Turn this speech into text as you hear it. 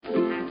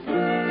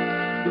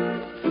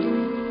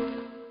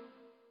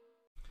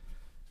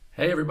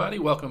Hey everybody,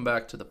 welcome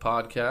back to the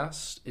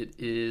podcast. It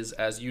is,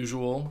 as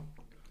usual,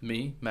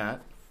 me, Matt,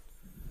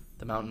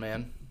 the Mountain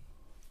Man,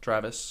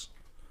 Travis.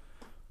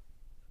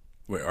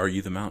 Wait, are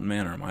you the Mountain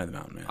Man or am I the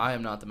Mountain Man? I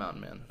am not the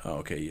Mountain Man. Oh,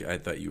 okay. I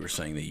thought you were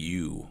saying that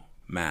you,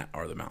 Matt,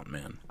 are the Mountain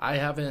Man. I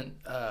haven't,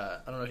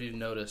 I don't know if you've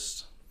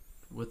noticed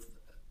with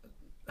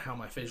how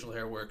my facial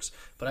hair works,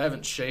 but I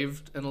haven't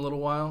shaved in a little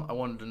while. I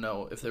wanted to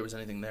know if there was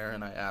anything there,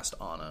 and I asked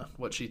Anna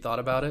what she thought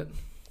about it,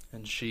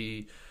 and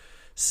she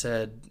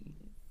said,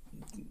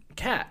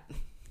 cat.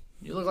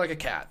 You look like a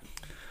cat.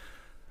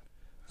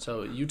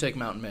 So you take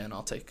Mountain Man,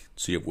 I'll take...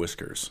 So you have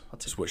whiskers.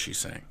 That's what she's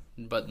saying.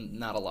 But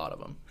not a lot of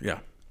them. Yeah.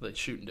 They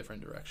shoot in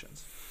different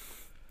directions.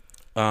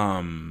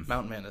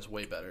 Mountain Man is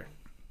way better.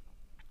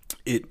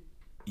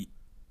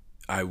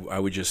 I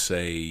would just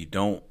say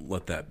don't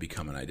let that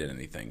become an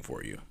identity thing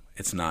for you.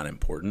 It's not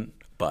important,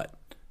 but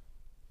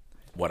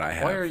what I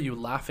have... Why are you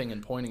laughing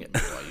and pointing at me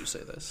while you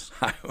say this?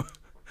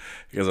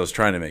 Because I was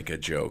trying to make a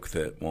joke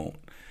that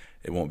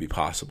it won't be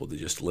possible to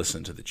just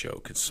listen to the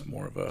joke. It's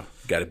more of a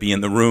got to be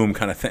in the room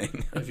kind of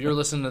thing. If you're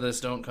listening to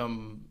this, don't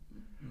come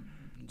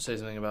say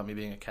something about me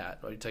being a cat.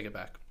 Or you take it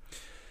back.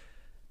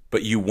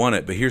 But you want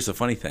it. But here's the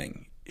funny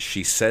thing.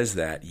 She says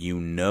that,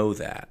 you know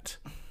that,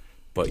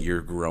 but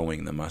you're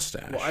growing the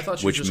mustache. Well, I thought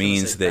she was which just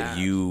means gonna say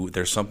that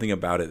there's something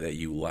about it that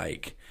you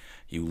like.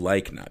 You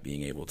like not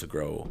being able to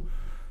grow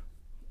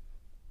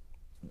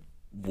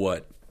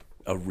what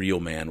a real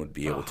man would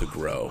be able to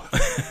grow.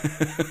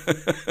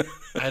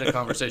 I had a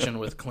conversation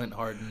with Clint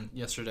Harden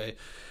yesterday,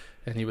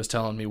 and he was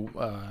telling me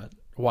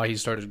why he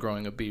started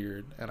growing a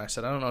beard. And I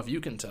said, I don't know if you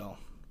can tell,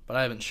 but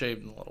I haven't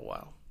shaved in a little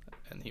while.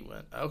 And he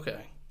went,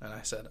 okay. And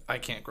I said, I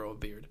can't grow a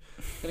beard.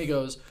 And he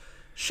goes,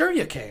 sure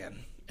you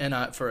can.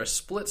 And for a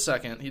split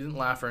second, he didn't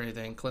laugh or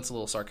anything. Clint's a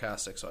little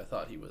sarcastic, so I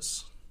thought he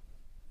was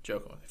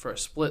joking with me. For a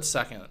split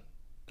second,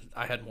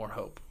 I had more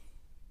hope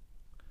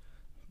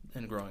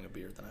in growing a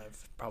beard than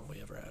I've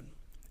probably ever had.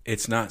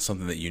 It's not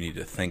something that you need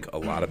to think a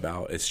lot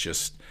about. It's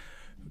just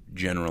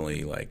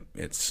generally like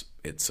it's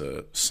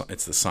the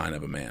sign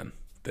of a man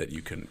that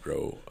you can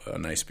grow a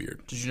nice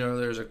beard. Did you know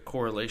there's a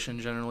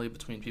correlation generally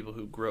between people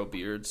who grow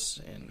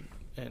beards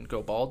and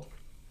go bald?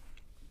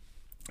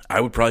 I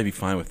would probably be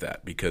fine with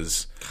that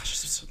because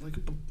gosh, like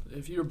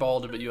if you're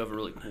bald but you have a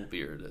really cool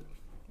beard,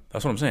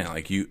 that's what I'm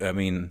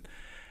saying.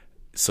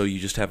 So you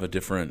just have a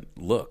different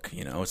look,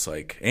 you know. It's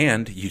like,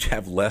 and you'd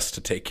have less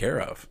to take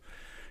care of.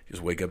 You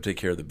just wake up, take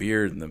care of the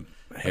beard and the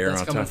hair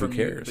on top. Who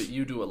cares? But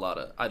you do a lot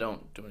of. I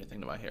don't do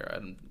anything to my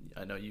hair.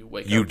 I know you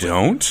wake up. You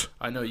don't?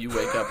 I know you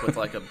wake up with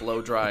like a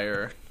blow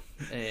dryer,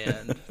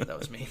 and that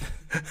was mean.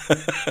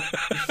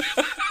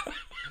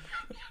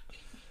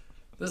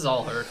 This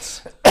all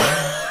hurts.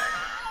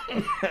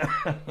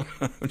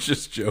 I'm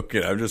just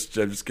joking. I'm just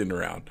kidding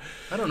around.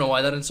 I don't know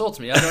why that insults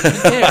me. I don't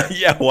even care.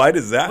 Yeah, why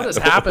does that? What is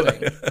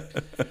happening?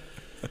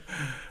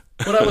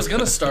 What I was going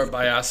to start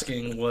by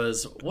asking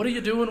was, what are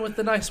you doing with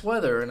the nice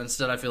weather? And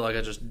instead I feel like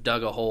I just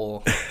dug a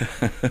hole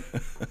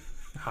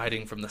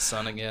hiding from the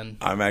sun again.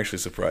 I'm actually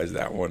surprised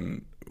that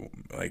one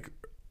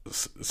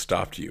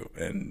stopped you.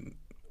 And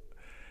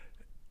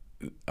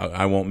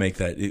I won't make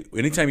that.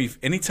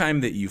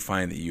 Anytime that you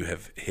find that you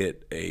have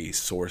hit a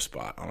sore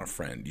spot on a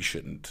friend, you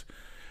shouldn't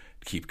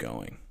keep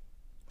going.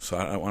 So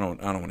I don't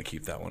want to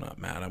keep that one up,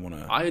 Matt.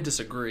 I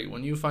disagree.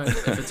 When you find,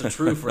 if it's a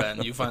true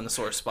friend, you find the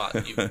sore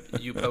spot,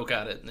 you poke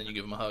at it, and then you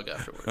give them a hug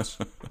afterwards.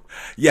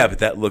 Yeah, but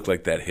that looked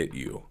like that hit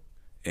you,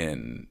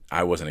 and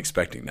I wasn't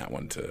expecting that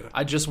one to.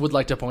 I just would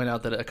like to point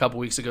out that a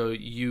couple weeks ago,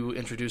 you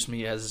introduced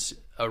me as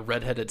a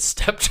redheaded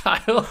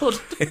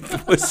stepchild.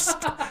 It was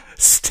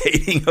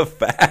stating a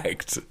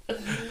fact.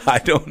 I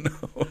don't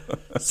know.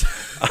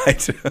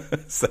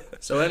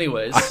 So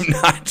anyways. I'm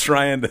not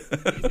trying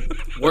to.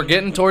 We're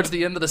getting towards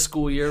the end of the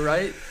school year,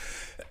 right?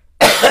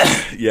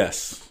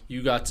 Yes.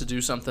 You got to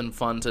do something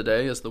fun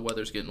today as the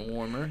weather's getting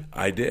warmer.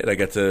 I did. I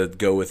got to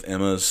go with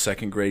Emma's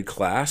second grade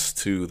class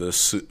to the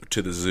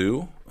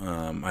zoo.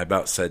 I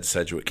about said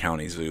Sedgwick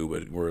County Zoo,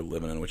 but we're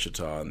living in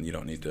Wichita, and you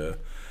don't need to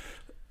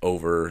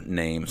over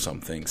name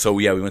something. So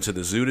yeah, we went to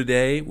the zoo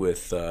today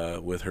with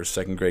her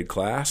second grade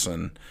class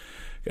and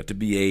got to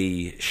be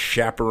a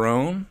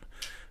chaperone,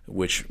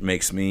 which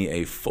makes me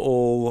a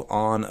full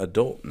on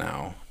adult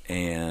now.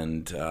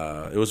 And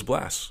it was a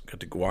blast.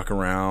 Got to walk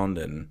around,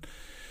 and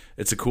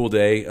it's a cool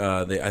day.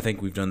 I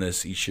think we've done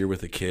this each year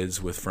with the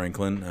kids with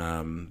Franklin.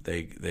 I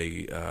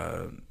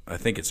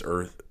think it's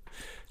Earth.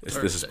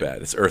 This is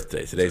bad. It's Earth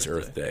Day. Today's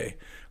Earth Day.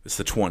 It's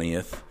the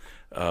 20th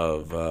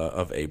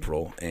of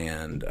April,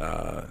 and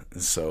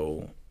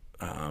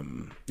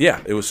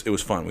yeah, it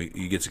was fun.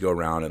 You get to go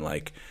around and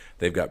like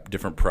they've got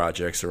different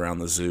projects around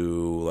the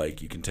zoo.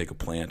 Like you can take a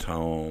plant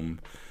home,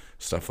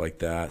 stuff like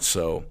that.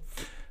 So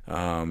we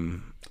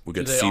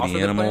got to see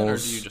the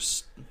animals. Or do you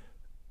just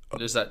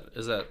is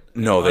that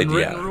no? An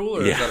unwritten rule,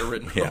 or is that a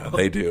written rule? Yeah,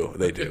 they do.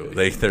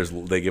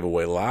 They give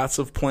away lots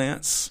of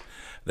plants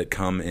that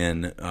come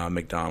in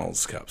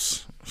McDonald's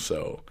cups.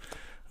 So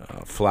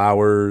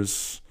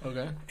flowers.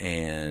 Okay.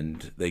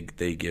 And they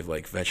give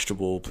like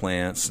vegetable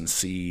plants and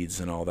seeds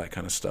and all that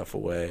kind of stuff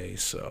away.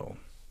 So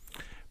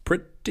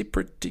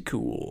pretty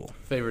cool.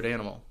 Favorite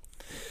animal?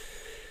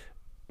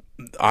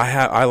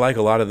 I like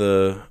a lot of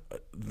the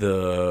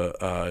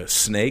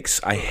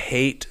snakes. I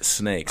hate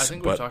snakes, I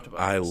think we've but talked about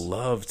I this.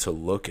 love to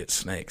look at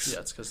snakes. Yeah,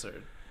 it's because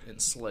they're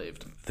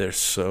enslaved. They're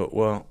so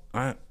well.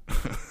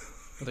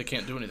 They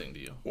can't do anything to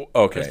you.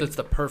 Okay, It's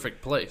the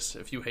perfect place.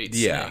 If you hate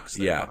snakes,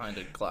 they're behind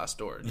a glass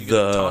door. You get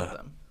to talk to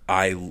them.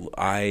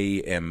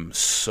 I am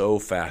so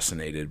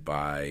fascinated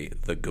by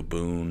the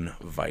Gaboon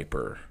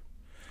viper.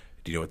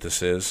 Do you know what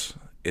this is?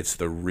 It's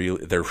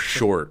they're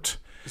short.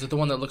 Is it the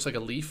one that looks like a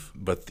leaf?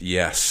 But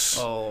yes.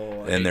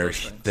 Oh, and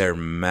they're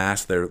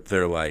mass.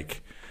 They're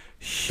like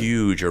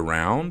huge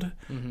around,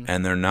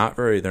 and they're not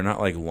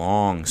like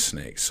long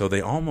snakes. So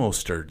they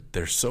almost are.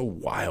 They're so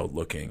wild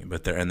looking,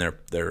 but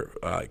their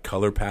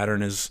color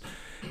pattern is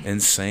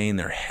insane.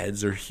 Their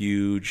heads are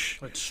huge.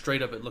 Like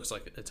straight up,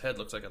 its head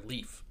looks like a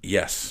leaf.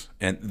 Yes,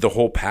 and the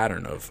whole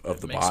pattern of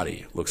the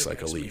body looks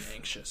like a leaf. It makes me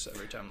anxious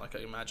every time. Like I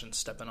imagine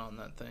stepping on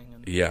that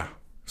thing. Yeah.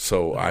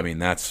 So I mean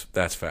that's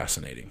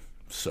fascinating.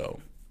 So.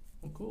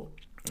 Well, cool.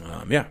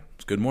 Yeah,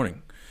 it's good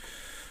morning.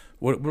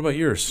 What about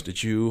yours?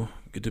 Did you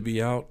get to be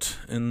out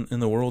in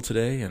the world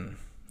today? And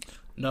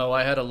no,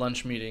 I had a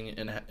lunch meeting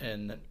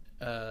and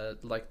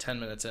like 10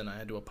 minutes in, I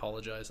had to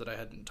apologize that I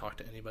hadn't talked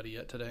to anybody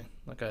yet today.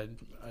 Like I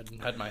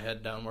had my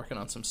head down working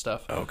on some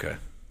stuff. Okay.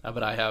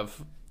 But I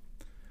have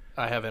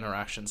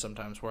interactions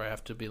sometimes where I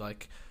have to be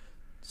like,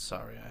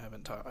 sorry, I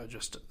haven't talked.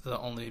 The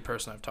only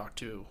person I've talked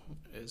to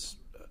is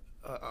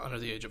under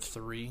the age of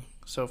 3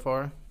 so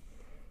far.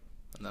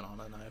 And then on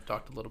and I have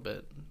talked a little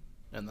bit,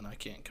 and then I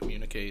can't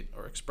communicate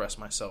or express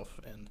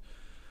myself, and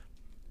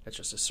it's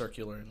just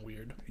circular and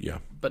weird. Yeah.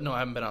 But no, I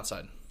haven't been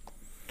outside.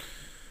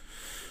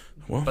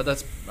 Well, but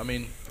that's, I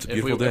mean,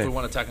 if we want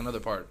to attack another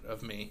part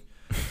of me,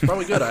 it's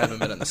probably good I haven't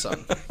been in the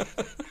sun.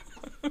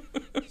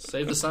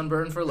 Save the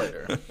sunburn for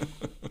later.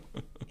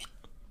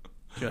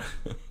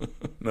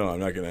 No,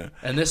 I'm not gonna.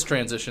 And this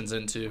transitions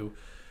into,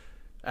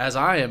 as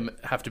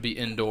have to be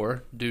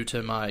indoor due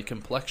to my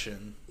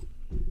complexion.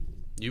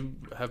 You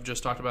have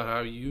just talked about how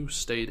you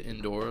stayed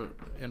indoor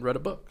and read a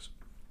book.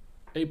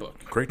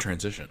 Great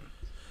transition.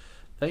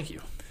 Thank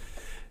you.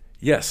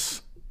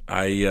 Yes,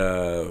 I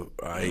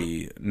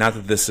not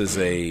that this is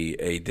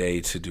a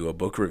day to do a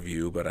book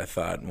review, but I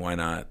thought why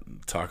not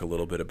talk a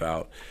little bit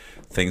about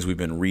things we've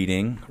been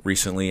reading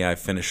recently. I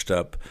finished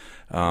up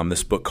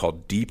this book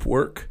called Deep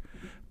Work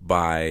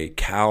by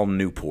Cal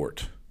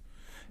Newport,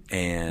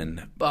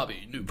 and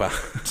Bobby Newport.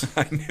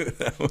 I knew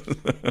that was.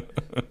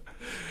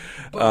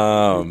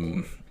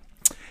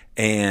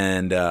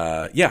 And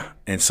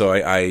so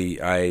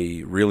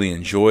I really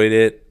enjoyed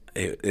it.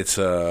 It's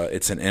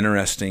an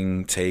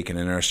interesting take, an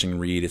interesting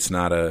read. It's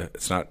not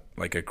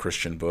like a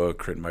Christian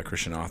book written by a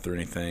Christian author or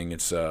anything.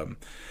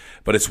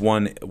 But it's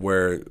one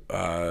where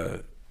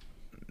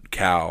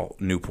Cal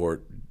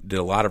Newport did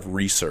a lot of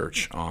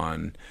research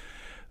on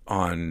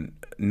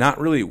not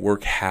really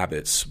work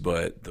habits,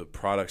 but the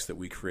products that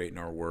we create in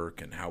our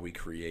work and how we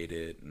create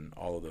it and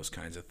all of those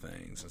kinds of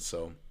things. And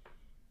so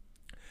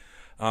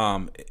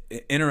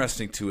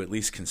interesting to at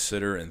least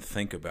consider and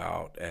think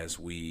about as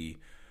we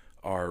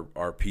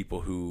are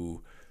people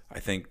who I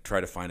think try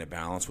to find a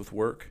balance with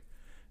work,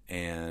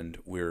 and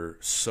we're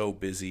so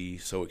busy,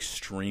 so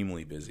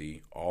extremely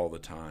busy all the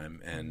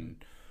time.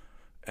 And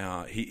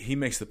he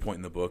makes the point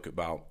in the book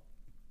about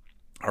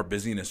our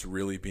busyness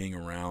really being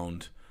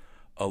around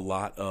a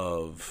lot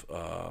of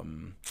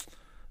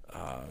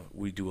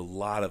we do a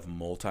lot of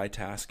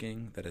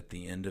multitasking that at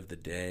the end of the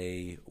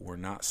day we're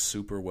not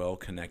super well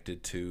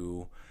connected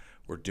to.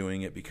 We're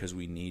doing it because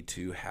we need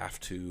to, have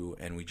to,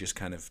 and we just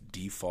kind of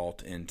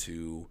default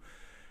into,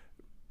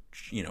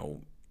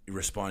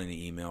 responding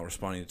to email,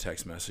 responding to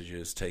text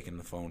messages, taking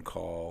the phone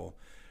call,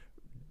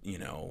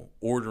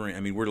 ordering. I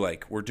mean,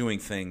 we're doing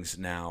things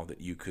now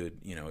that you could,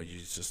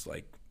 it's just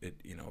like it,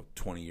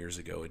 20 years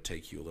ago it'd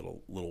take you a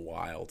little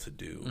while to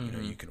do.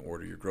 Mm-hmm. You can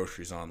order your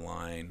groceries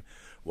online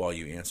while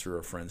you answer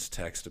a friend's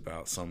text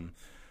about some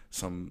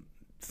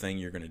thing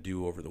you're going to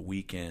do over the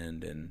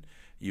weekend, and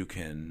you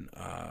can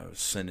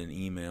send an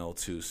email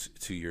to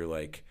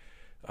your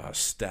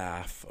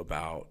staff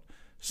about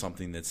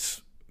something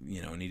that's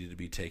needed to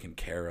be taken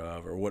care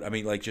of, or what. I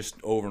mean, just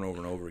over and over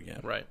and over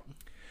again. Right.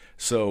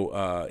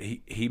 So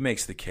he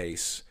makes the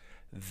case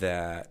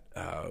that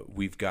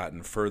we've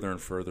gotten further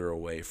and further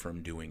away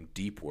from doing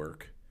deep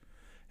work,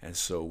 and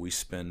so we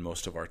spend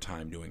most of our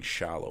time doing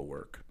shallow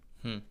work.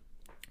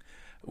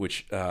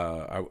 Which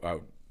I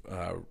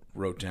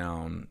wrote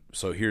down.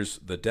 So here's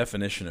the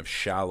definition of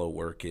shallow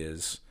work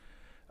is,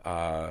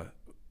 let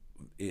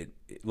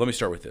me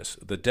start with this.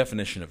 The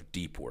definition of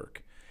deep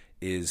work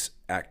is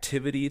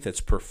activity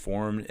that's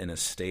performed in a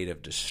state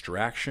of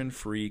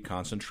distraction-free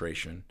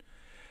concentration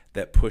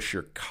that push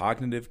your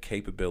cognitive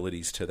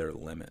capabilities to their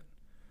limit.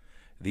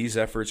 These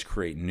efforts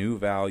create new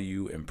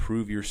value,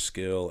 improve your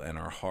skill, and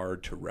are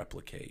hard to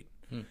replicate.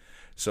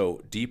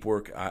 So deep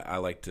work, I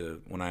like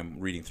to, when I'm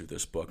reading through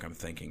this book, I'm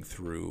thinking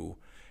through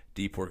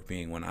deep work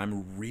being when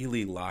I'm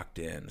really locked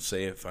in.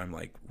 Say if I'm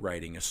like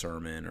writing a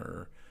sermon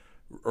or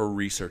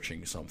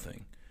researching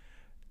something,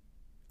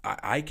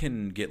 I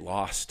can get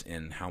lost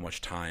in how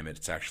much time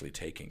it's actually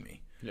taking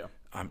me. Yeah.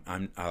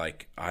 I'm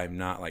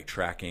not like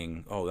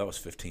tracking, oh, that was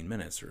 15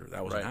 minutes or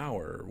that was an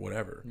hour or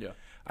whatever. Yeah.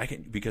 I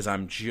can, because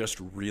I'm just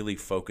really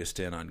focused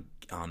in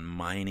on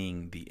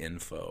mining the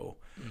info,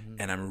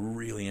 and I'm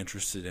really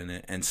interested in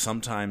it. And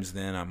sometimes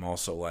then I'm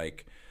also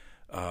like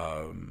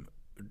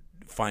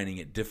finding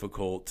it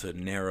difficult to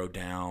narrow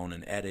down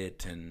and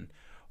edit and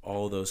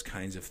all those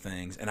kinds of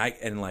things.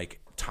 And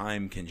like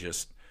time can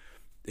just,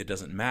 it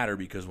doesn't matter,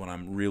 because what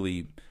I'm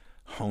really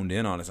honed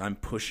in on is I'm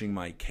pushing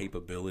my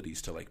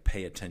capabilities to like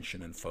pay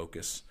attention and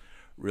focus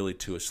really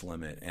to its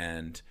limit.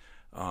 And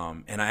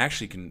I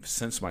actually can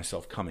sense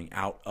myself coming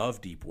out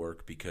of deep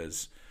work,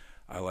 because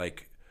I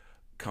like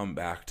come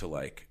back to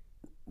like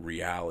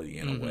reality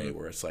in a way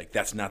where it's like,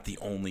 that's not the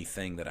only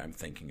thing that I'm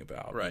thinking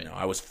about. Right. You know,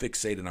 I was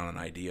fixated on an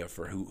idea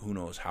for who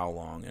knows how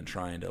long, and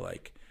trying to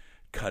like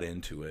cut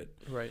into it.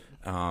 Right.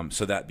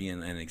 So that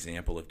being an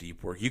example of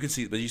deep work, you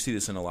see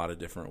this in a lot of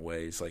different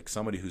ways. Like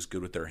somebody who's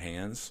good with their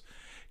hands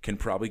can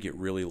probably get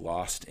really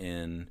lost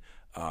in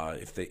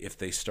if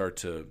they start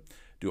to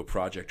do a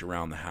project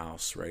around the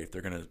house, right? If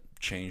they're going to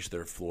change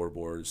their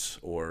floorboards,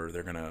 or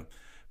they're going to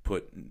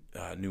put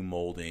new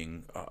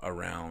molding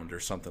around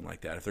or something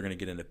like that. If they're going to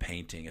get into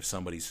painting, if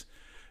somebody's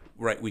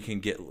right, we can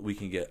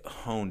get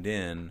honed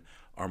in.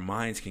 Our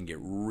minds can get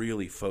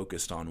really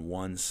focused on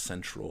one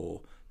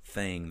central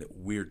thing that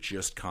we're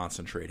just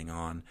concentrating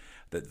on.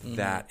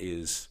 That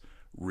is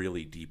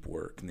really deep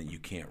work, and that you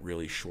can't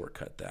really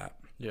shortcut that.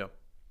 Yeah.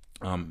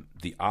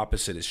 The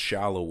opposite is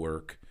shallow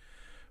work,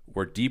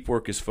 where deep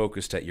work is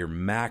focused at your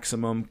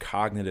maximum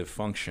cognitive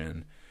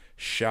function.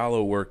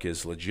 Shallow work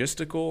is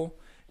logistical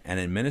and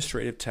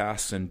administrative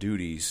tasks and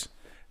duties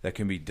that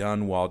can be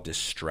done while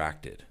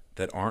distracted,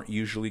 that aren't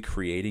usually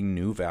creating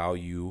new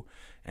value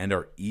and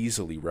are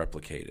easily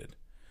replicated.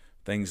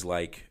 Things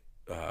like,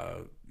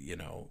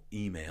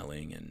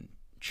 emailing and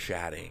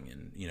chatting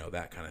and,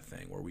 that kind of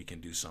thing, where we can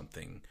do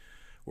something,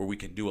 where we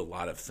can do a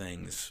lot of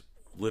things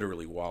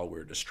literally while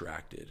we're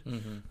distracted.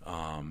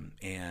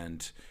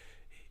 And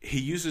he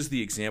uses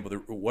the example,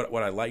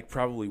 what I like,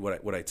 probably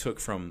what I took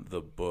from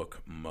the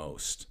book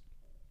most,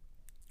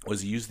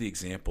 was he used the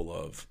example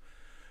of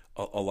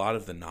a lot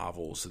of the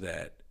novels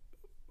that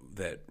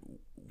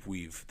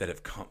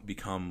have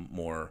become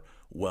more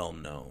well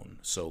known.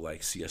 So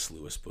like C.S.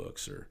 Lewis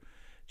books, or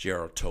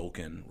J.R.R.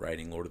 Tolkien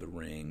writing Lord of the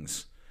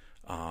Rings.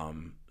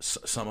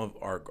 Some of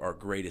our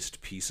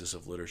greatest pieces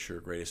of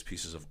literature, greatest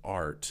pieces of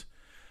art,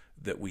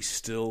 that we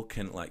still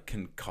can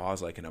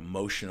cause like an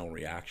emotional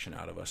reaction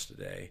out of us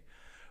today,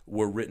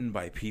 were written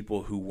by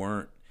people who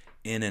weren't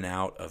in and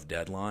out of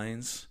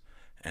deadlines,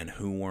 and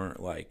who weren't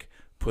like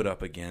put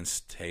up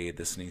against, hey,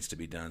 this needs to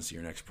be done so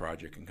your next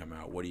project can come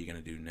out. What are you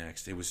going to do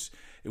next? It was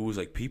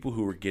like people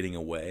who were getting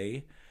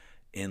away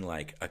in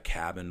like a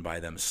cabin by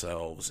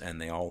themselves, and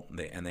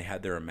they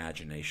had their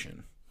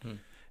imagination,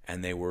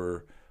 and they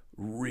were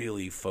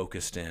really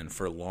focused in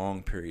for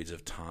long periods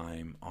of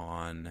time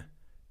on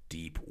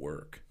deep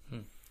work.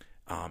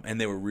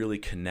 And they were really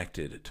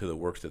connected to the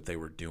work that they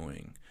were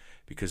doing,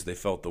 because they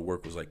felt the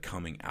work was like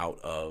coming out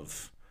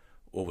of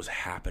what was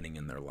happening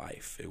in their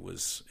life. It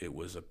was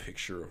a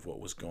picture of what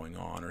was going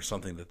on, or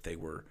something that they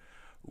were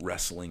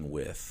wrestling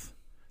with.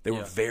 They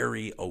were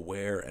very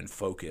aware and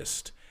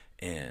focused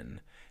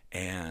in.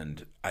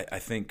 And I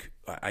think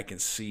I can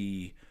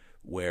see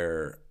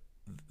where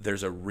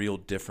there's a real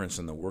difference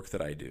in the work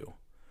that I do.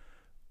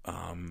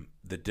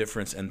 The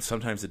difference, and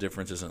sometimes the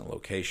difference isn't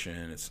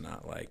location. It's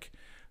not like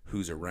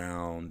who's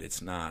around.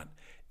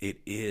 It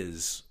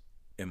is,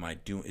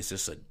 is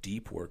this a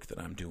deep work that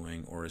I'm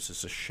doing, or is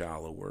this a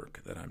shallow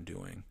work that I'm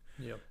doing?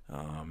 Yep.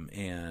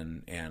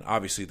 And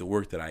obviously the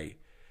work that I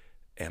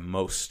am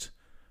most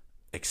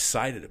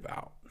excited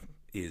about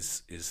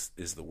is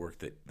the work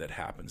that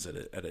happens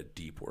at a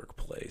deep work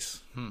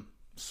place.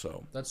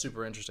 So that's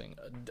super interesting.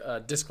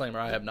 Disclaimer: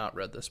 I have not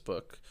read this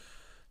book.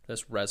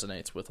 This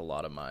resonates with a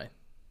lot of my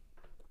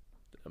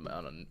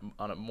on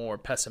a more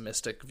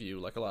pessimistic view,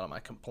 like a lot of my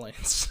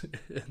complaints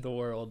in the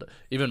world,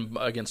 even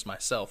against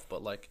myself.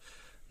 But like,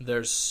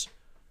 there's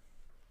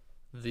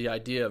the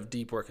idea of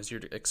deep work, as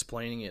you're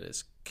explaining it,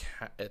 is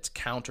it's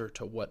counter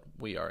to what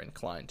we are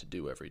inclined to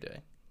do every day.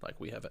 Like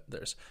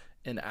there's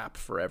an app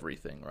for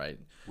everything, right?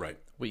 Right.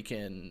 We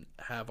can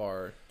have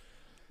our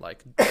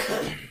like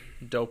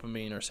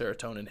dopamine or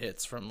serotonin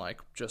hits from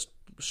like just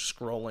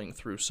scrolling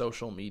through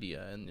social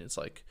media, and it's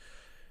like,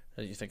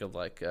 you think of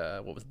like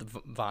what was the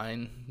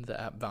Vine? The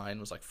app Vine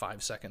was like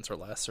 5 seconds or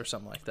less, or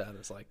something like that.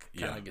 It's like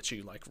kind of gets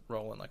you like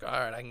rolling. Like, all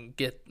right, I can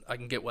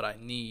get what I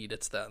need.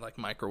 It's that like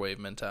microwave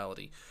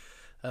mentality.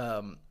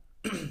 I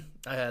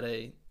had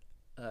a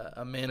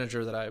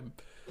manager that I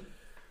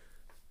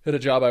had a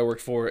job I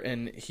worked for,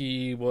 and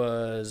he's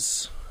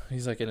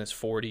like in his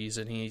 40s,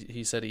 and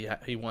he said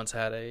he once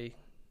had a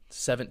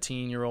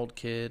 17-year-old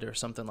kid or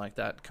something like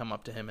that come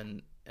up to him,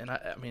 and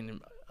I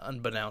mean,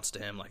 unbeknownst to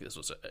him, like this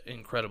was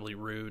incredibly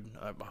rude,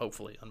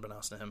 hopefully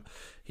unbeknownst to him,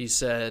 he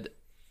said,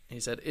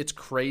 it's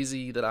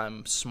crazy that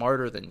I'm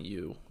smarter than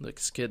you.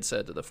 This kid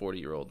said to the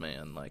 40-year-old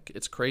man, like,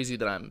 it's crazy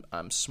that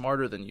I'm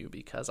smarter than you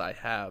because I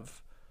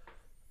have,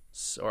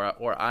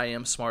 or I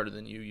am smarter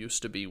than you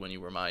used to be when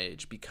you were my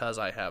age because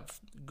I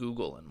have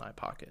Google in my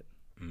pocket,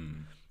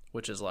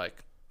 which is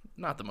like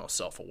not the most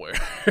self-aware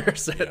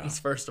sentence,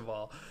 first of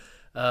all.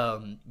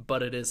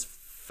 But it is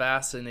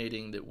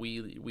fascinating that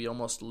we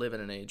almost live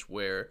in an age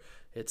where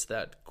it's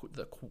that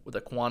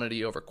the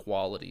quantity over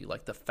quality,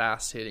 like the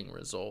fast hitting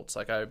results.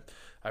 Like I've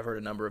heard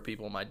a number of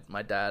people.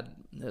 My dad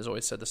has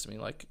always said this to me,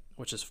 like,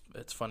 which is,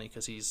 it's funny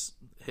because he's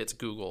hits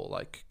Google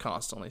like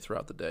constantly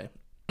throughout the day,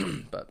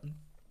 but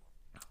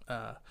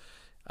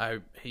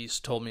he's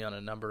told me on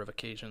a number of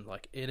occasions,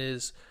 like, it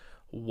is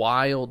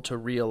wild to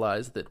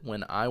realize that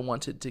when I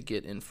wanted to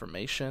get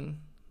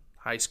information,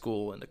 high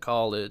school into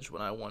college,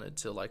 when I wanted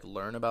to like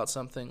learn about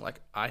something,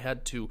 like I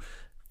had to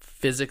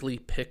physically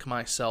pick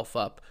myself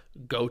up,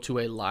 go to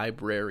a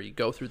library,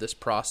 go through this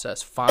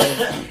process,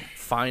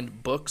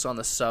 find books on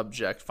the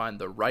subject, find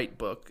the right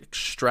book,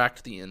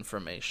 extract the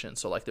information.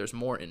 So like there's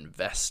more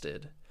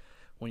invested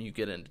when you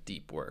get into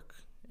deep work,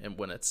 and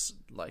when it's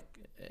like,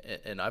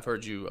 and I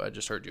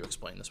just heard you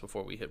explain this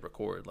before we hit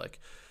record,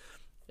 like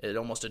it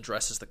almost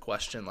addresses the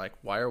question, like,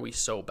 why are we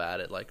so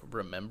bad at like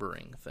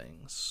remembering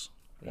things?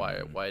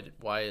 Why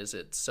is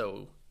it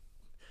so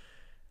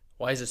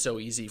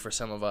easy for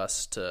some of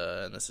us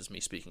to, and this is me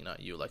speaking,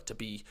 not you, like to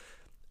be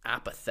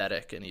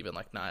apathetic and even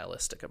like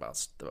nihilistic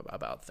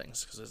about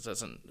things, because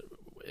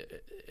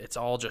it's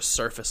all just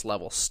surface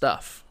level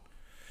stuff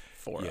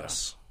for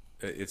us.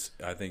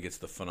 I think it's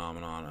the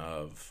phenomenon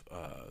of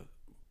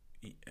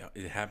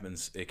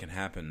it can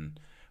happen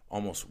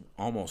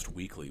almost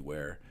weekly,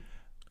 where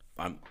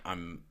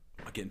I'm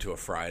getting to a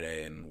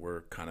Friday and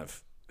we're kind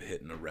of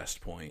hitting a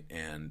rest point,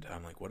 and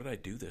I'm like, what did I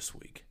do this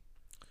week?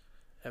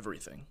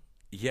 Everything.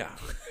 Yeah.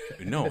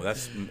 No,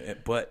 that's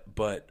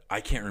but I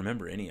can't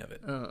remember any of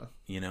it.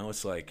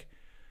 It's like,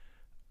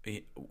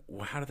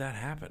 how did that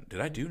happen?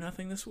 Did I do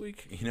nothing this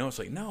week? It's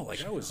like, no,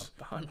 like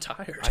I'm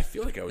tired. I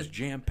feel like I was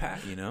jam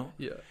packed,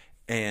 Yeah.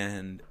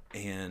 And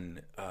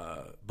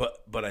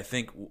but I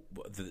think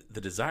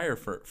the desire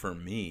for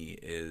me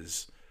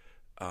is,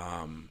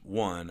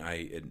 one,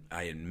 I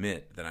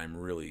admit that I'm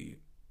really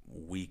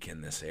weak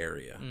in this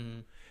area,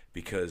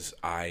 because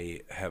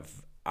I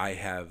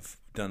have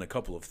done a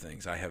couple of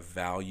things. I have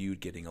valued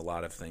getting a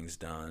lot of things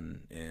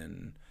done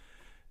in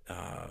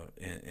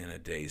a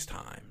day's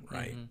time,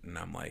 right? And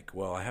I'm like,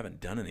 well, I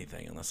haven't done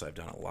anything unless I've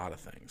done a lot of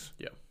things.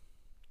 Yeah.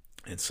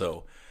 And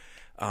so,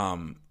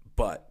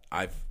 but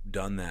I've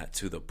done that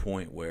to the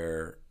point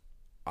where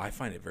I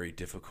find it very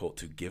difficult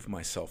to give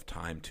myself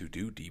time to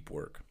do deep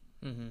work,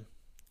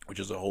 which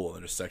is a whole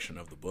other section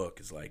of the book.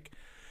 Is like,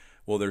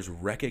 well, there's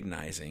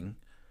recognizing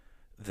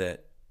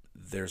that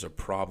there's a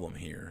problem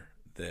here,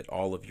 that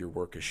all of your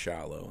work is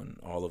shallow, and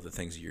all of the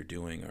things that you're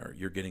doing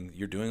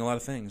you're doing a lot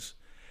of things,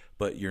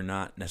 but you're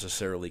not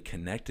necessarily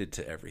connected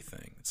to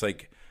everything. It's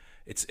like,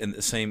 it's in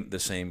the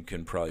same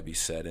can probably be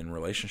said in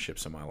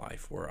relationships in my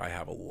life, where I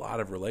have a lot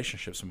of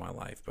relationships in my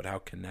life, but how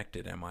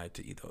connected am I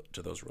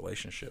to those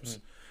relationships?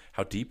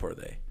 How deep are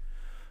they?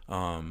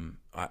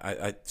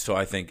 So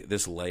I think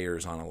this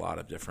layers on a lot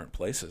of different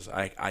places.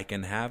 I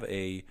can have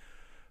a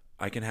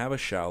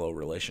shallow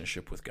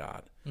relationship with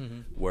God,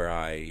 where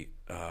I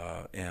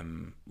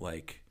am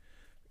like,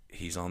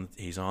 he's on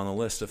the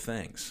list of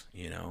things,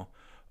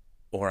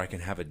 or I can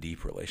have a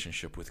deep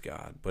relationship with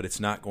God, but it's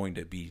not going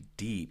to be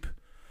deep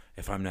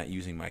if I'm not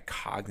using my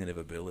cognitive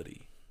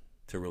ability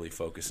to really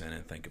focus in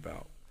and think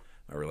about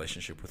my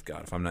relationship with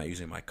God. If I'm not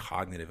using my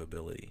cognitive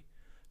ability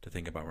to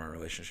think about my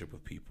relationship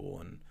with people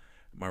and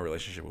my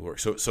relationship with work.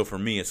 So for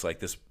me, it's like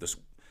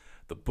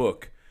the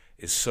book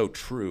is so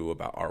true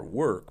about our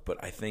work,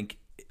 but I think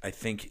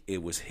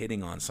it was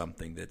hitting on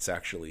something that's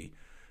actually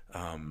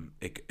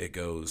it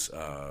goes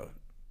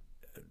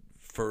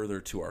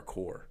further to our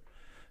core,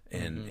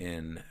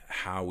 in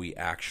how we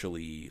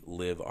actually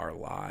live our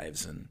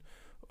lives, and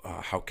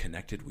how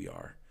connected we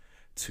are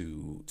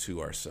to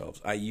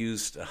ourselves. I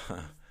used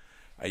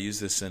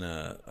this in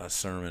a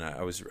sermon.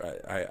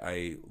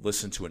 I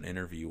listened to an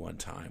interview one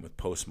time with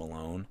Post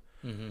Malone,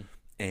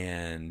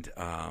 and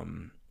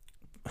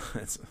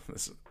it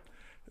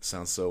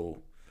sounds so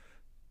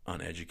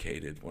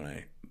uneducated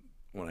when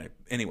I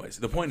anyways,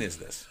 the point is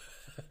this.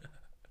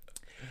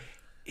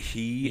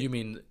 You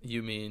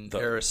mean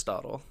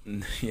Aristotle?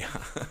 Yeah.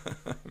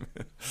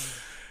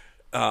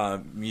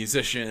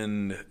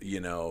 Musician,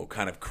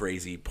 kind of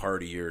crazy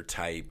partier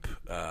type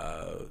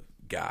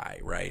guy,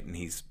 right? And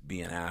he's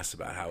being asked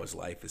about how his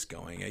life is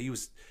going. He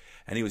was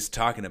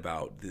talking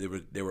about,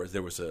 there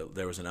was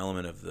an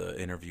element of the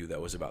interview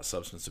that was about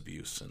substance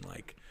abuse and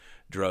like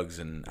drugs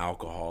and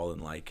alcohol,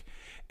 and like,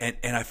 and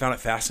I found it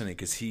fascinating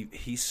because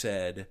he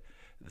said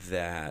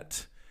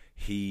that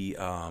he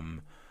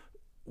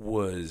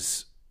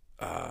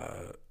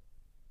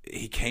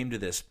came to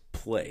this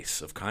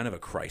place of kind of a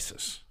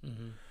crisis.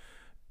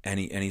 And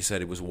he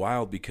said it was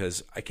wild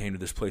because I came to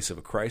this place of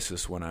a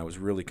crisis when I was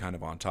really kind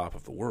of on top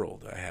of the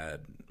world. I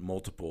had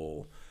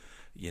multiple,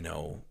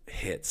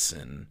 hits,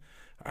 and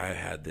I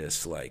had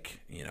this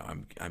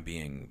I'm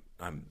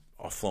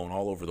flown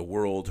all over the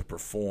world to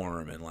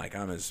perform, and like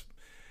I'm as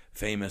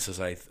famous as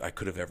I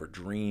could have ever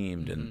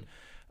dreamed,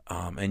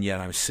 and yet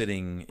I'm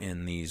sitting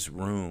in these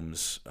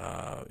rooms,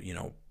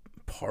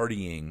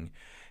 partying,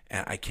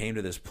 and I came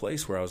to this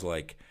place where I was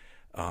like,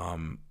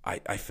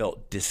 I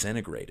felt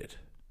disintegrated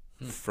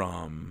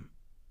from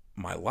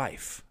my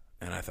life.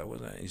 And I thought,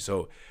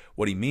 so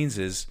what he means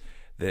is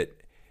that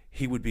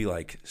he would be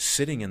like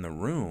sitting in the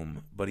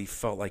room, but he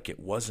felt like it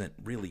wasn't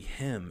really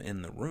him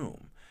in the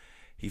room.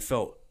 He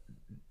felt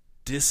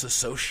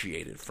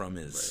disassociated from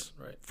his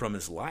from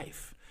his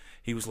life.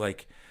 He was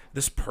like,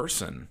 this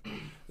person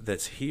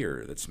that's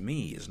here, that's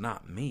me, is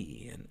not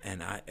me.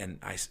 And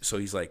I so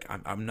he's like,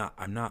 I'm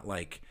not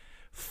like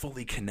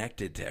fully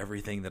connected to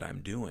everything that I'm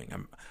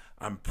doing.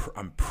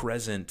 I'm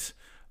present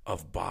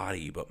of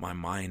body, but my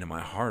mind and my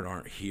heart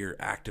aren't here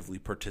actively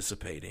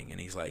participating. And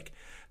he's like,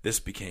 this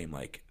became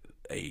like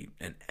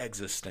an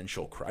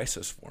existential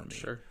crisis for me.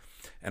 Sure.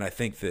 And I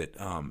think that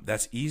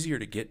that's easier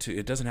to get to.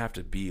 It doesn't have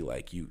to be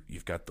like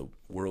you've got the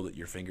world at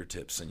your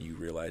fingertips and you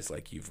realize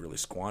like you've really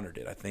squandered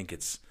it. I think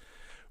it's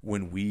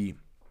when we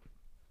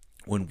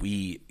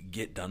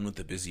get done with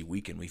the busy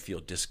week and we feel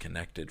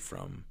disconnected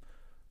from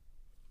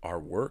our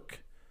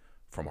work,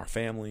 from our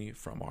family,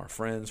 from our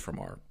friends, from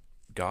our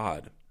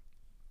God.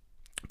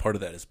 Part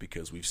of that is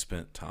because we've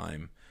spent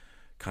time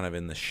kind of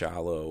in the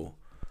shallow,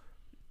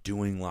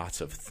 doing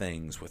lots of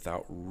things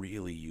without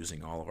really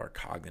using all of our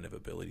cognitive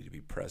ability to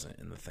be present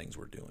in the things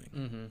we're doing.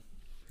 Mm-hmm.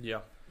 Yeah.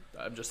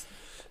 This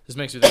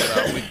makes me think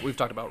about, we've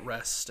talked about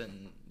rest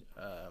and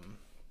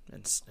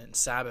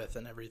Sabbath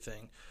and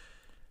everything.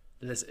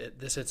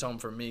 This hits home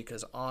for me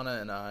because Anna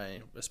and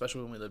I,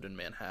 especially when we lived in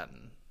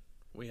Manhattan,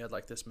 we had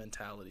like this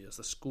mentality as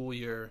the school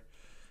year,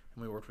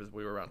 and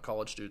we were around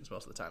college students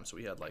most of the time, so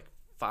we had like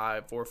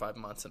 4 or 5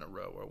 months in a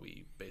row where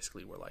we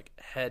basically were like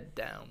head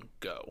down,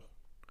 go.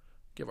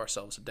 Give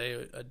ourselves a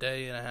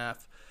day and a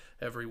half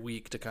every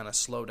week to kind of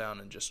slow down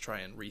and just try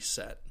and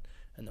reset.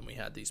 And then we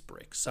had these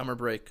breaks: summer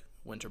break,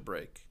 winter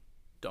break.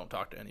 Don't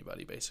talk to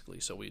anybody,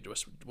 basically. So we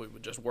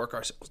would just work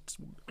ourselves.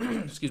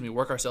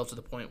 Work ourselves to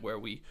the point where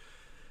we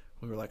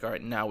were like, all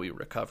right, now we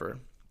recover.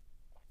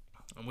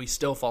 And we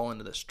still fall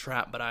into this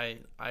trap. But I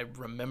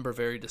remember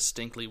very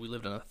distinctly, we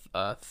lived in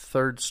a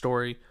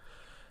third-story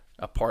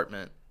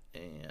apartment,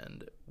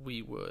 and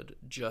we would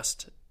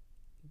just,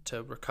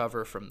 to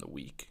recover from the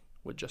week,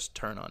 would just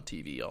turn on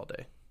TV all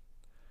day.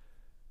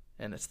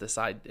 And it's this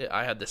I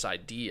had this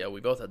idea, we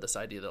both had this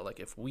idea that like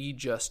if we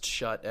just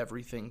shut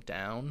everything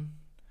down,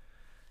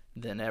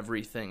 then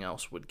everything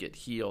else would get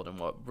healed. And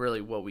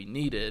what we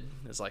needed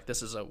is like,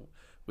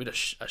 we had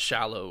a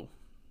shallow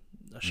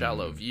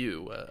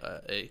view,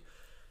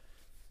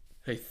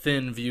 a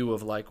thin view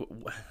of like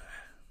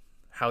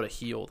how to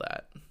heal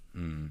that.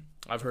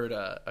 I've heard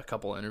a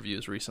couple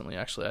interviews recently,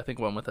 actually. I think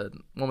one with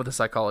a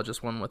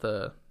psychologist, one with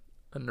a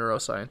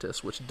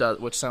neuroscientist,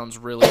 which sounds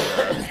really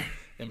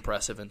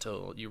impressive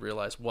until you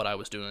realize what I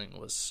was doing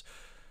was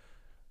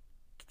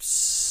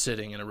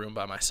sitting in a room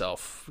by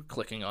myself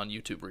clicking on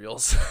YouTube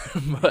reels.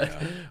 But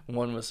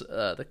one was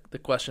the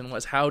question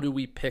was, how do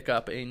we pick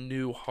up a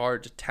new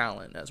hard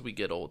talent as we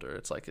get older?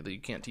 It's like you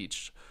can't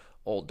teach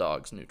old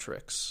dogs new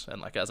tricks.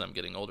 And like as I'm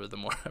getting older, the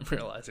more I'm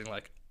realizing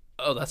like,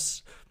 oh,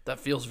 that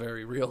feels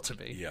very real to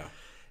me. Yeah.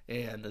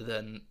 And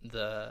then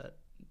the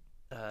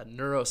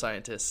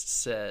neuroscientist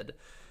said,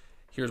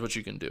 here's what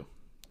you can do.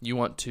 You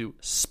want to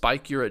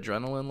spike your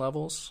adrenaline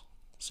levels.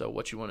 So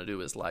what you want to do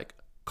is like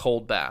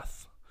cold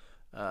bath,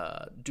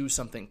 do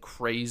something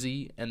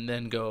crazy, and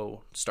then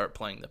go start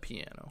playing the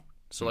piano.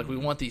 So like we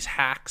want these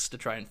hacks to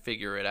try and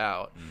figure it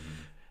out,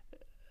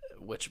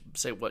 which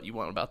say what you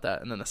want about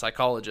that. And then the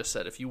psychologist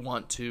said, if you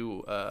want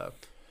to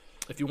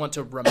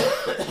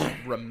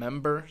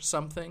remember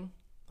something,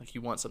 like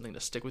you want something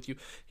to stick with you,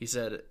 he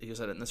said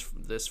in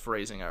this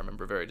phrasing I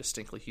remember very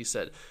distinctly, he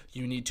said,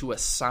 you need to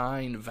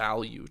assign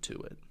value to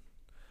it.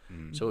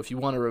 So if you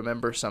want to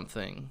remember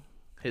something,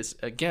 it's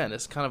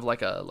kind of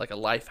like a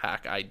life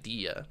hack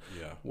idea.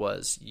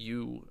 Was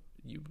you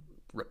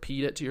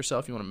repeat it to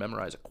yourself. You want to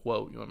memorize a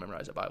quote, you want to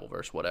memorize a Bible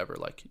verse, whatever,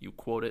 like you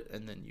quote it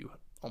and then you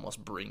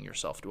almost bring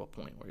yourself to a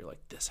point where you're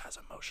like, this has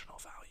emotional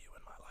value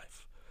in my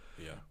life.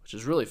 Which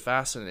is really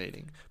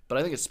fascinating. But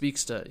I think it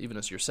speaks to, even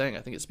as you're saying,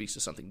 I think it speaks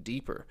to something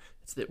deeper.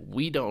 It's that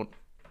we don't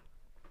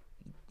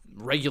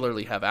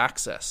regularly have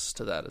access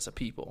to that as a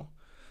people.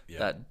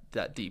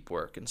 That deep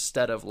work.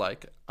 Instead of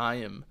like, I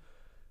am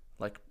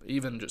like,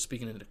 even just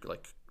speaking into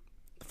like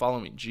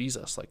following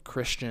Jesus, like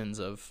Christians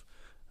of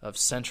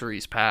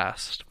centuries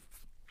past,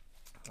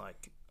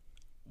 like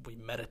we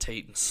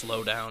meditate and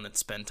slow down and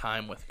spend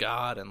time with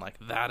God, and like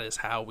that is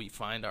how we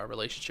find our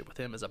relationship with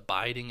Him, is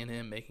abiding in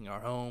Him, making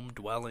our home,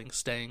 dwelling,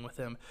 staying with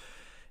Him.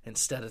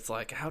 Instead, it's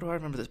like, how do I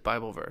remember this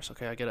Bible verse?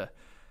 Okay, I get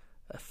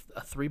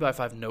a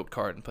 3x5 note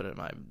card and put it in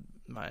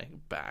my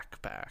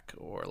backpack,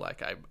 or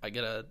like I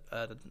get a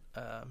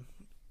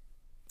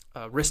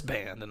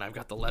wristband and I've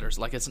got the letters.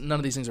 Like, it's none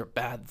of these things are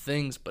bad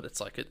things, but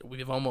it's like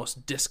we've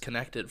almost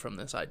disconnected from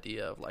this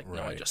idea of like,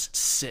 no, I just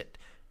sit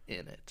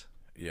in it.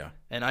 Yeah.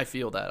 And I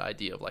feel that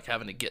idea of like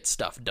having to get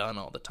stuff done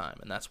all the time,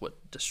 and that's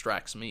what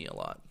distracts me a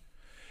lot.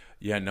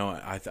 Yeah, no,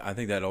 I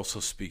think that also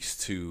speaks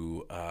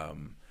to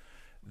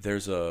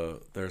there's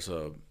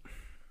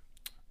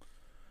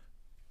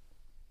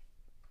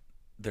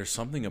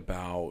something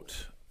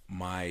about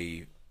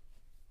I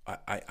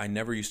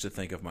never used to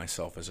think of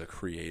myself as a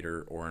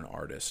creator or an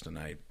artist, and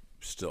I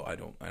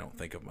don't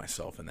think of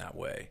myself in that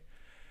way.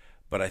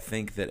 But I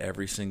think that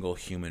every single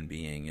human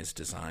being is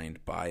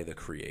designed by the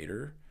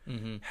Creator,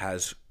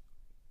 has,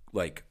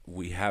 like,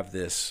 we have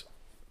this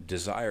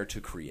desire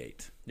to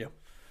create. Yeah.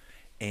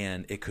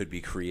 And it could be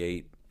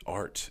create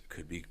art,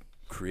 could be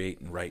create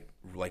and write,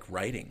 like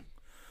writing,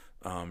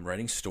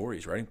 writing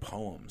stories, writing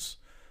poems,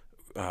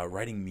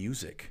 writing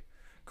music,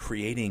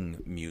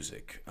 creating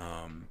music.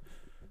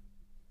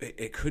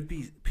 It could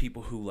be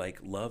people who like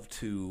love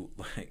to,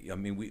 like, I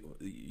mean,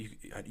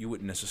 you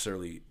wouldn't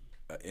necessarily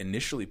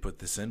initially put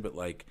this in, but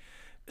like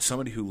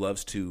somebody who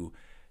loves to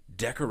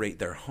decorate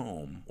their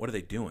home. What are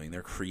they doing?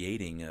 They're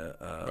creating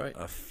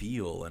a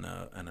feel and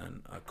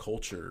a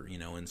culture, you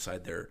know,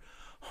 inside their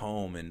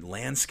home. And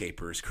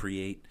landscapers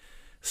create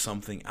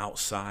something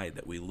outside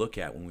that we look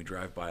at when we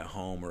drive by a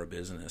home or a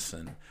business,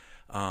 and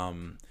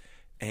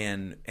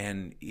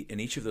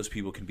each of those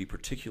people can be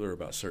particular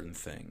about certain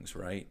things,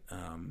 right?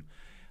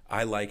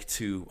 I like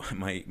to,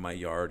 my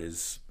yard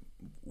is,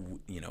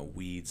 you know,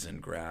 weeds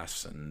and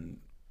grass and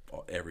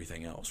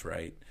everything else,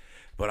 right?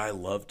 But I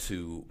love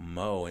to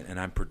mow, and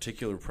I'm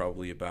particular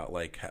probably about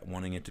like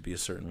wanting it to be a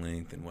certain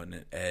length and wanting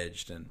it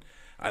edged, and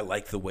I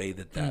like the way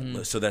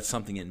that so that's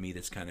something in me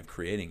that's kind of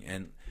creating,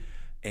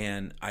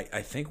 and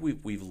I think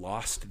we've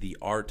lost the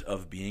art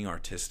of being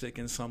artistic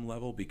in some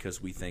level, because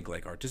we think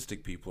like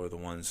artistic people are the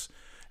ones,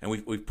 and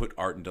we've put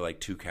art into like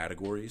two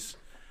categories,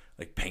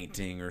 like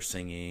painting or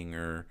singing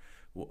or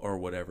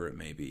whatever it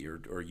may be,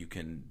 or you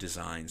can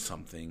design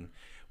something,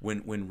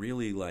 when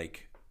really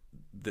like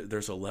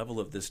there's a level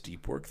of this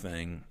deep work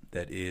thing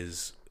that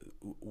is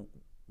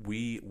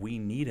we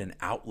need an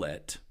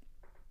outlet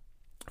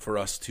for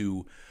us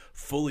to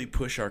fully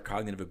push our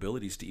cognitive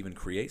abilities to even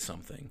create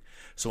something.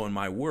 So in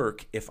my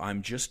work, if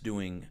I'm just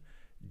doing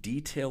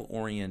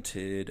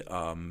detail-oriented,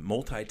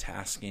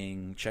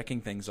 multitasking,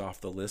 checking things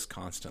off the list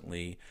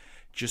constantly,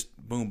 just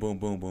boom, boom,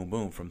 boom, boom,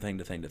 boom, from thing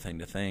to thing to thing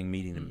to thing,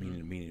 meeting to meeting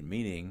to meeting to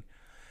meeting,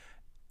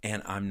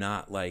 and I'm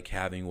not like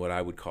having what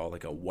I would call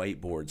like a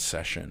whiteboard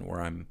session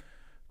where I'm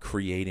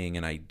creating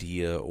an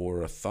idea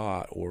or a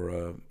thought or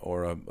a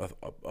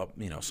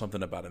you know,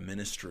 something about a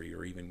ministry,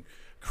 or even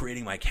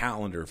creating my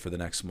calendar for the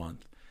next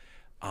month.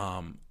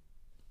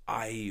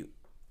 I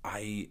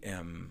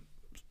am,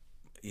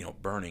 you know,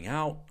 burning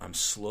out. I'm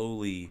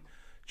slowly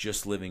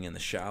just living in the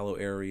shallow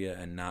area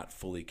and not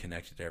fully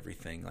connected to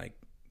everything like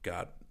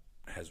God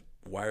has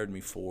wired me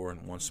for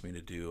and wants me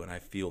to do. And I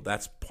feel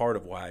that's part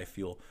of why I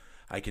feel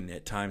I can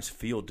at times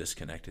feel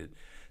disconnected,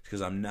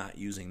 because I'm not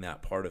using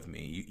that part of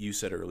me. You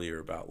said earlier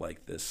about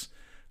like this,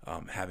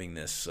 having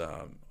this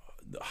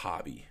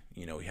hobby.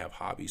 You know, we have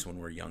hobbies when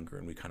we're younger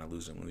and we kind of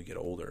lose them when we get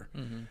older.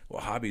 Mm-hmm.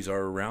 Well, hobbies are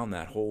around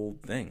that whole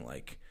thing,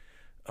 like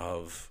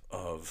of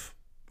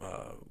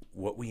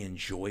what we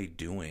enjoy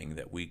doing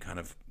that we kind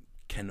of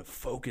can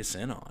focus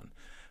in on.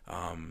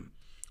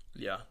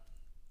 Yeah,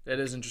 it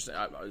is interesting.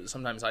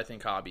 Sometimes I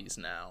think hobbies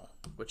now,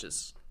 which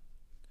is,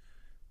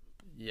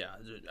 yeah,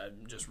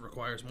 it just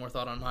requires more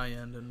thought on my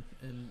end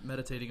and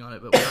meditating on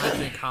it. But when I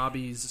think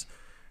hobbies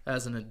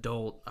as an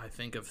adult, I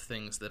think of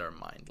things that are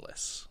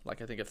mindless.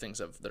 Like I think of things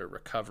that are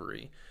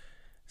recovery.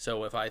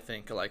 So if I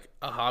think like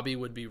a hobby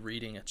would be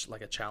reading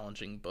like a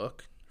challenging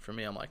book, for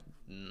me, I'm like,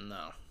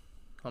 no,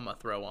 I'm gonna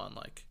throw on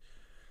like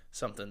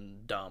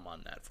something dumb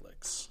on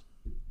Netflix,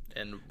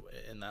 and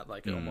that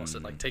like almost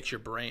it like takes your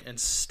brain,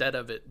 instead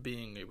of it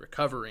being a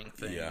recovering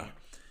thing. Yeah.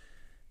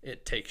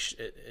 It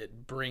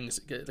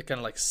kind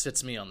of like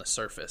sits me on the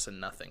surface and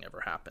nothing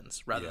ever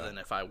happens, rather than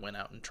if I went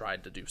out and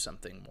tried to do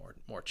something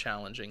more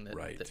challenging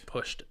that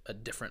pushed a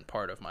different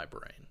part of my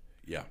brain.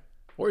 Yeah.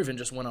 Or even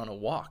just went on a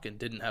walk and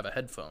didn't have a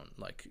headphone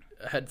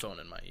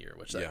in my ear,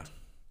 which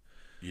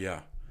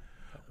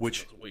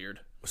which was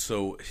weird.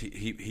 So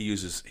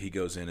he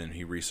goes in and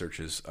he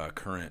researches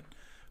current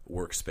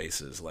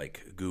workspaces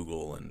like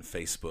Google and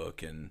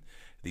Facebook and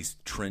these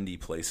trendy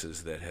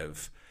places that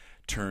have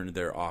turned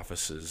their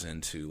offices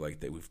into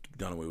like we've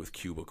done away with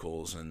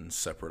cubicles and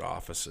separate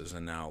offices,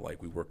 and now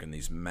like we work in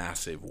these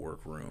massive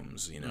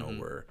workrooms, you know,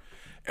 where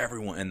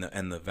everyone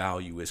and the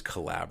value is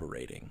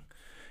collaborating,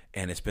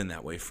 and it's been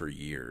that way for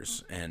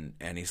years. And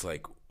he's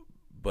like,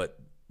 but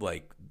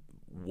like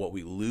what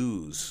we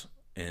lose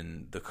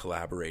in the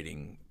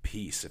collaborating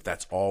piece, if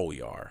that's all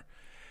we are,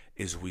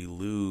 is we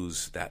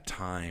lose that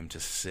time to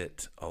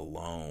sit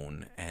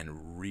alone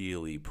and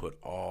really put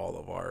all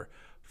of our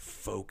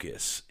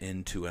focus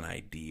into an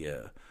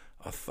idea,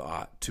 a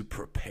thought to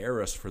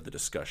prepare us for the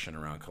discussion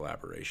around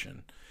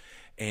collaboration.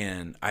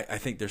 And I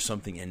think there's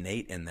something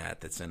innate in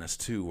that's in us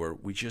too, where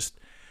we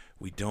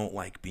don't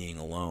like being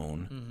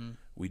alone. Mm-hmm.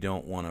 We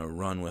don't want to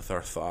run with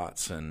our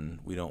thoughts, and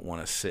we don't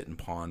want to sit and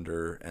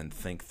ponder and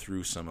think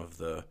through some of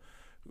the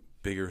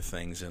bigger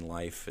things in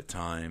life at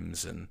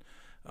times. And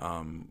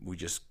we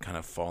just kind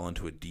of fall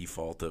into a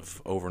default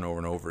of over and over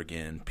and over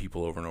again,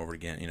 people over and over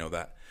again,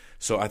 that.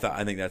 So I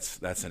think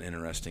that's an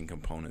interesting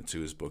component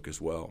to his book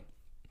as well.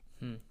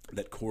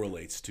 That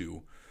correlates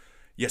to,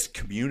 yes,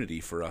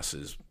 community for us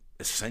is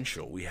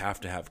essential. We have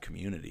to have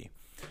community.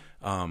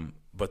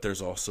 But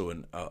there's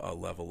also a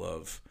level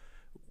of,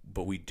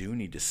 but we do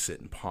need to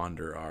sit and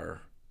ponder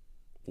our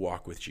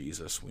walk with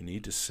Jesus. We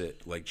need to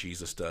sit like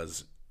Jesus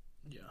does,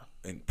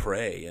 and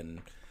pray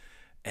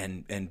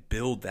and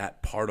build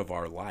that part of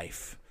our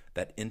life,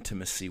 that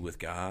intimacy with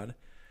God.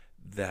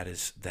 That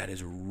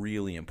is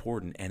really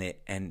important.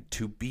 And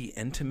to be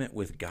intimate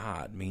with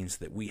God means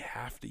that we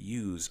have to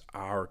use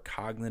our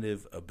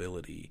cognitive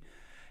ability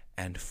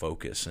and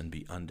focus and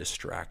be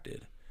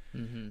undistracted.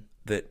 Mm-hmm.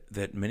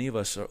 That many of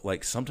us are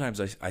like,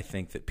 sometimes I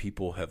think that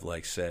people have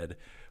like said,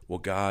 well,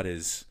 God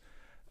is,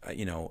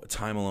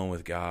 time alone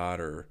with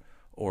God or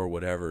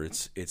whatever.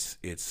 It's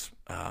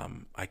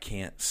I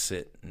can't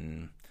sit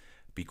and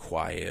be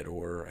quiet,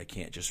 or I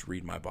can't just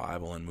read my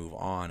Bible and move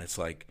on. It's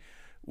like,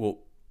 well,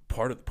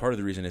 part of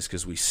the reason is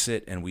because we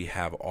sit and we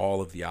have all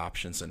of the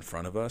options in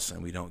front of us,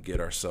 and we don't get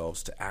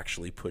ourselves to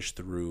actually push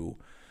through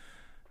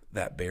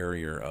that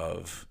barrier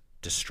of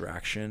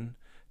distraction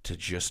to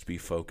just be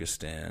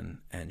focused in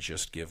and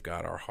just give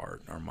God our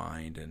heart, our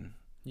mind, and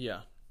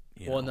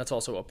and that's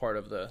also a part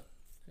of the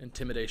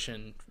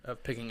intimidation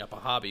of picking up a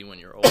hobby when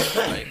you're older,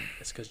 right?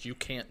 It's because you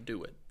can't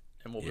do it,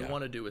 and what we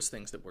want to do is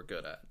things that we're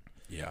good at.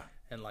 Yeah,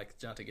 and like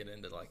not to get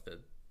into like the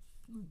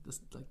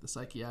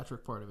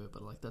psychiatric part of it,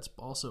 but like that's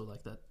also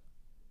like that.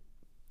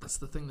 That's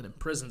the thing that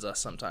imprisons us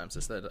sometimes,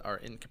 is that our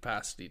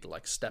incapacity to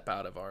like step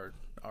out of our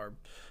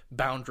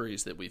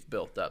boundaries that we've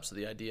built up. So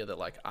the idea that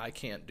like I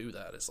can't do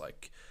that is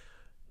like,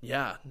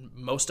 yeah,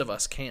 most of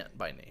us can't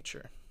by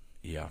nature.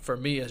 Yeah. For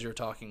me, as you're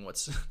talking,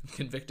 what's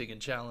convicting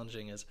and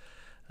challenging is,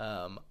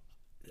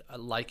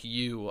 like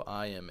you,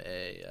 I am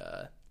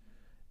a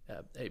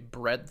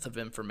breadth of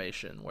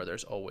information where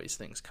there's always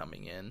things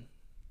coming in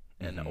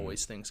and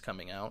always things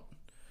coming out.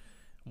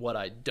 What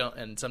I don't,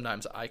 and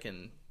sometimes I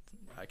can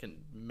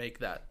make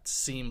that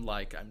seem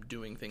like I'm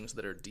doing things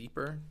that are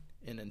deeper,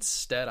 and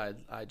instead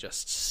I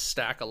just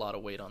stack a lot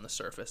of weight on the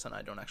surface, and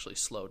I don't actually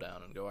slow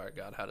down and go, all right,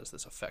 God, how does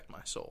this affect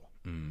my soul?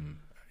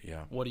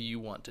 What do you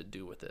want to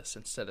do with this?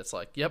 Instead, it's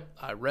like, yep,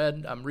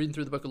 I'm reading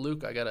through the book of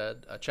Luke. I got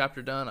a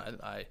chapter done.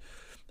 I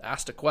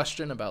asked a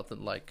question about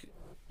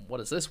what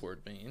does this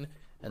word mean?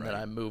 And then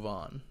I move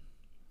on.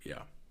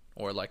 Yeah.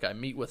 Or like I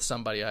meet with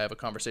somebody, I have a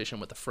conversation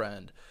with a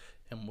friend,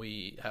 and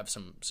we have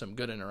some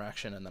good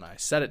interaction, and then I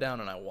set it down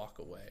and I walk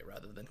away,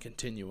 rather than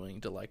continuing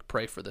to like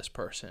pray for this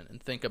person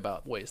and think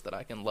about ways that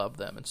I can love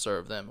them and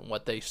serve them and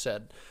what they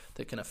said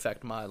that can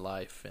affect my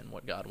life and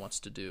what God wants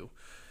to do.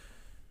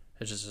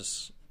 It's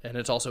just, and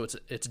it's also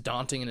it's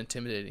daunting and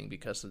intimidating,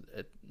 because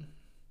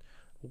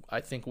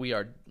I think we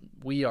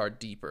are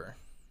deeper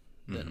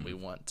than we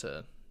want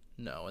to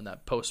know, and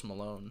that Post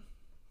Malone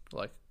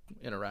like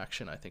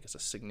interaction I think is a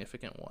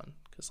significant one,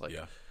 because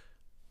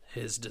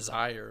his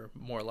desire,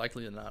 more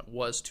likely than not,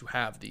 was to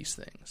have these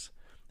things.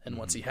 And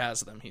once he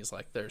has them, he's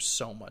like, there's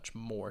so much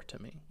more to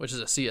me, which is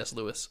a C.S.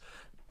 Lewis.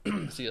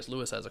 C.S.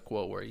 Lewis has a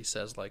quote where he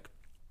says like,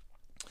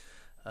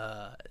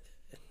 what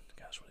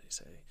did he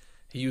say?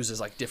 He uses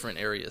like different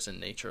areas in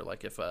nature.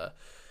 Like if a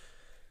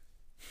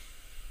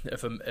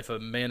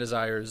man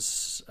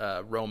desires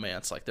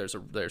romance, like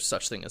there's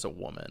such thing as a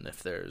woman.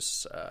 If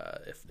there's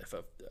if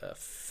a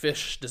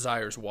fish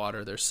desires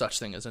water, there's such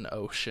thing as an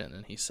ocean.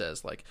 And he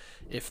says like,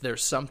 if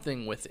there's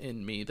something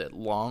within me that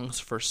longs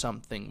for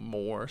something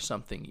more,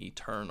 something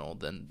eternal,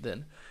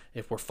 then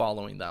if we're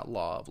following that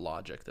law of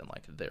logic, then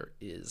like there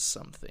is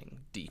something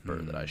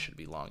deeper that I should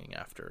be longing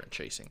after and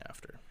chasing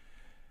after.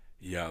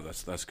 Yeah,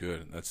 that's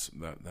good.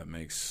 That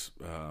makes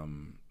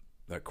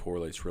that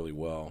correlates really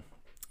well.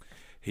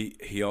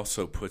 He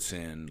also puts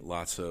in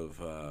lots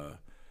of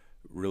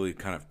really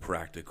kind of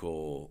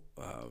practical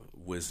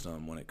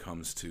wisdom when it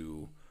comes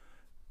to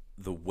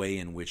the way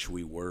in which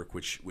we work,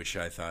 which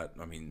I thought,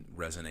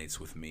 resonates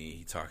with me.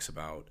 He talks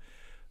about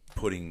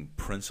putting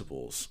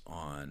principles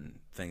on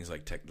things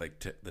like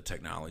the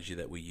technology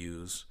that we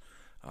use,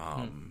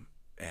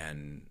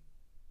 and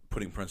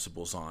putting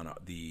principles on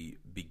the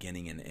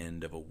beginning and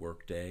end of a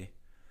workday.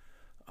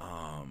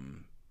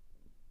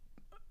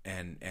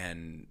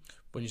 And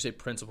when you say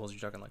principles, you're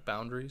talking like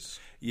boundaries?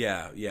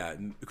 Yeah.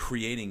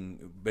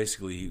 Creating,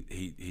 basically,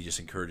 he just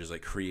encourages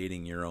like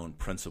creating your own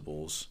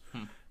principles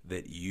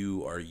that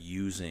you are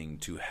using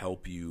to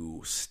help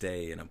you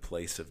stay in a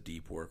place of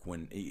deep work.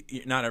 When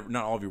not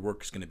all of your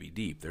work is going to be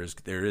deep.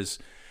 There is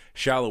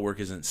shallow work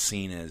isn't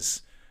seen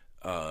as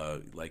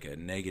like a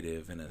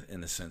negative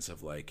in the sense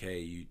of like,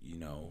 hey,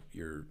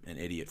 you're an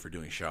idiot for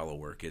doing shallow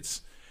work.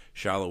 It's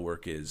shallow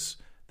work is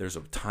there's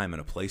a time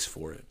and a place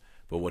for it.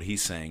 But what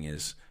he's saying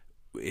is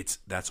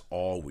that's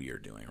all we are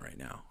doing right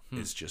now.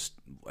 It's just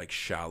like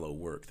shallow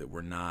work, that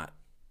we're not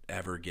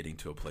ever getting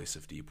to a place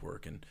of deep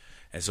work. And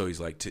so he's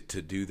like,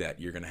 to do that,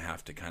 you're going to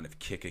have to kind of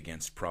kick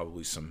against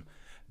probably some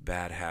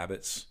bad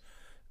habits.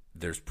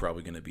 There's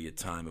probably going to be a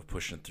time of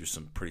pushing through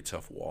some pretty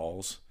tough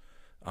walls.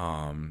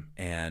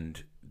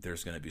 And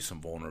there's going to be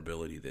some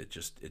vulnerability that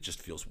it just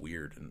feels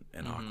weird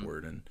and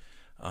awkward.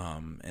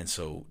 And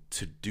so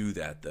to do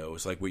that, though,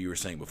 it's like what you were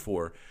saying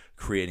before,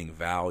 creating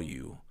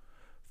value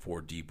for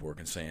deep work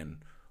and saying,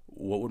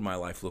 what would my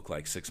life look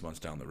like 6 months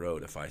down the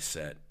road if I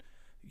set,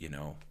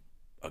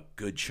 a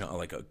good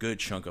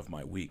chunk of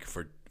my week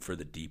for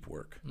the deep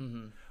work?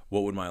 Mm-hmm.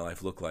 What would my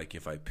life look like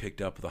if I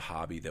picked up the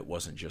hobby that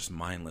wasn't just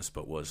mindless,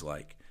 but was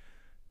like,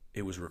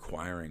 it was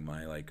requiring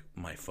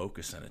my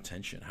focus and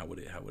attention? How would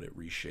it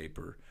reshape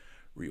or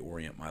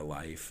reorient my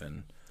life?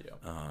 And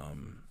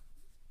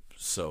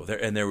so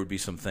there would be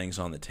some things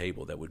on the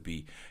table that would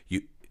be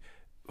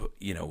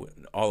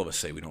all of us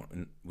say we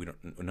don't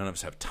none of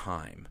us have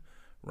time,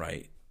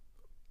 right?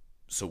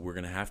 So we're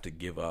gonna have to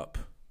give up.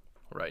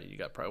 Right, you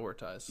got to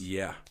prioritize.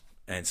 Yeah,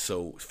 and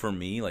so for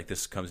me, like,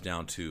 this comes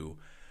down to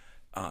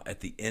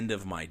at the end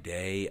of my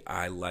day,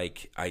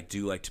 I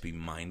do like to be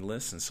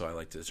mindless, and so I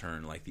like to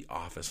turn like The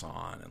Office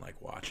on and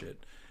like watch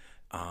it.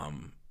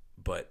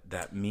 But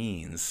that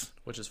means,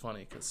 which is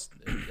funny because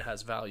it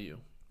has value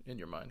in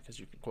your mind because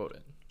you can quote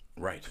it.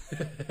 Right.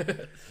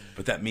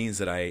 But that means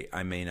that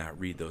I may not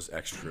read those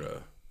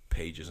extra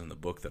pages in the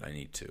book that I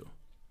need to.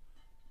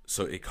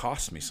 So it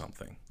costs me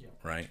something,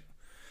 right?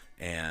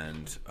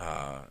 And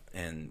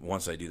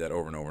once I do that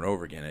over and over and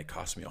over again, it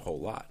costs me a whole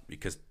lot,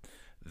 because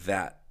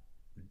that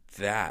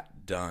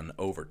done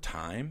over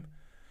time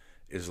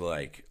is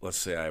like, let's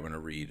say I'm going to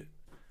read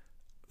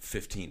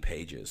 15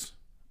 pages,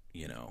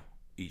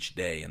 each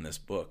day in this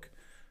book,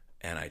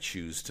 and I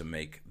choose to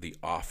make The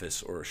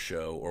Office or a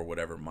show or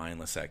whatever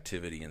mindless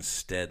activity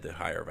instead the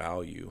higher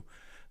value,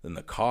 then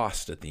the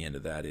cost at the end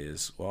of that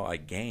is, well, I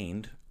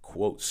gained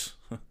quotes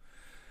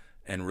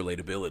and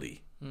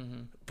relatability,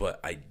 but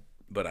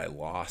I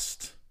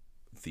lost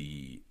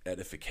the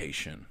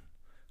edification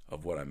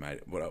of what I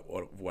might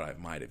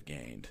have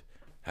gained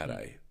had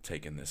I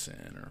taken this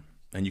in.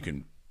 And you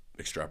can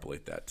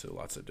extrapolate that to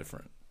lots of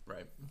different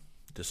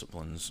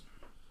disciplines.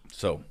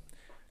 So,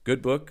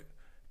 good book.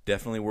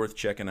 Definitely worth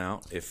checking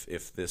out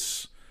if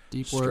this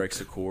Deep strikes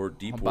Work a chord.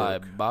 Deep Work by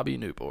Bobby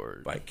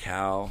Newport. By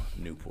Cal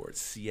Newport.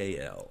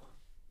 Cal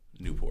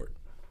Newport.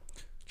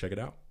 Check it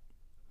out.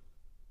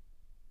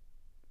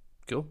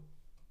 Cool.